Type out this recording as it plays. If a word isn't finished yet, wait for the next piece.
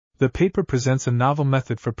The paper presents a novel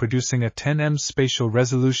method for producing a 10M spatial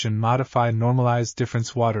resolution modified normalized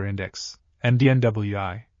difference water index,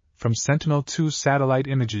 NDWI, from Sentinel-2 satellite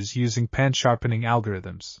images using pansharpening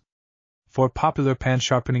algorithms. For popular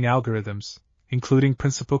pansharpening algorithms, including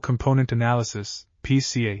principal component analysis,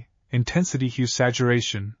 PCA, intensity hue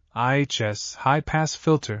saturation, IHS, high pass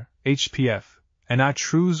filter, HPF, and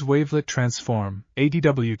Attribution wavelet transform,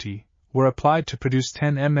 ADWT, were applied to produce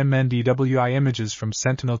 10M MNDWI images from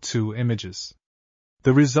Sentinel-2 images.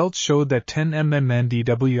 The results showed that 10M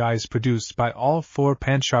MNDWIs produced by all four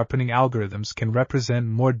pansharpening algorithms can represent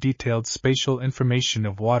more detailed spatial information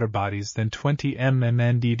of water bodies than 20M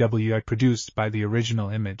MNDWI produced by the original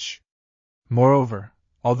image. Moreover,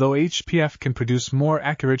 although HPF can produce more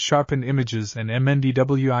accurate sharpened images and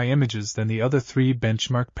MNDWI images than the other three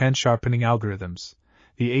benchmark pansharpening algorithms,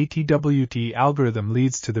 the ATWT algorithm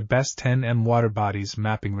leads to the best 10M water bodies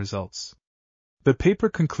mapping results. The paper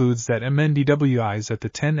concludes that MNDWIs at the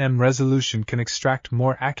 10M resolution can extract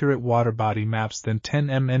more accurate water body maps than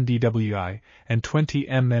 10M NDWI and 20M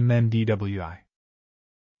MNDWI.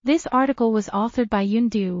 This article was authored by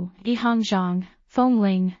Yihang, Zhang, Feng,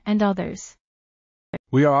 Ling, and others.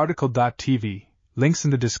 We are RTCLTV, links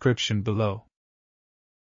in the description below.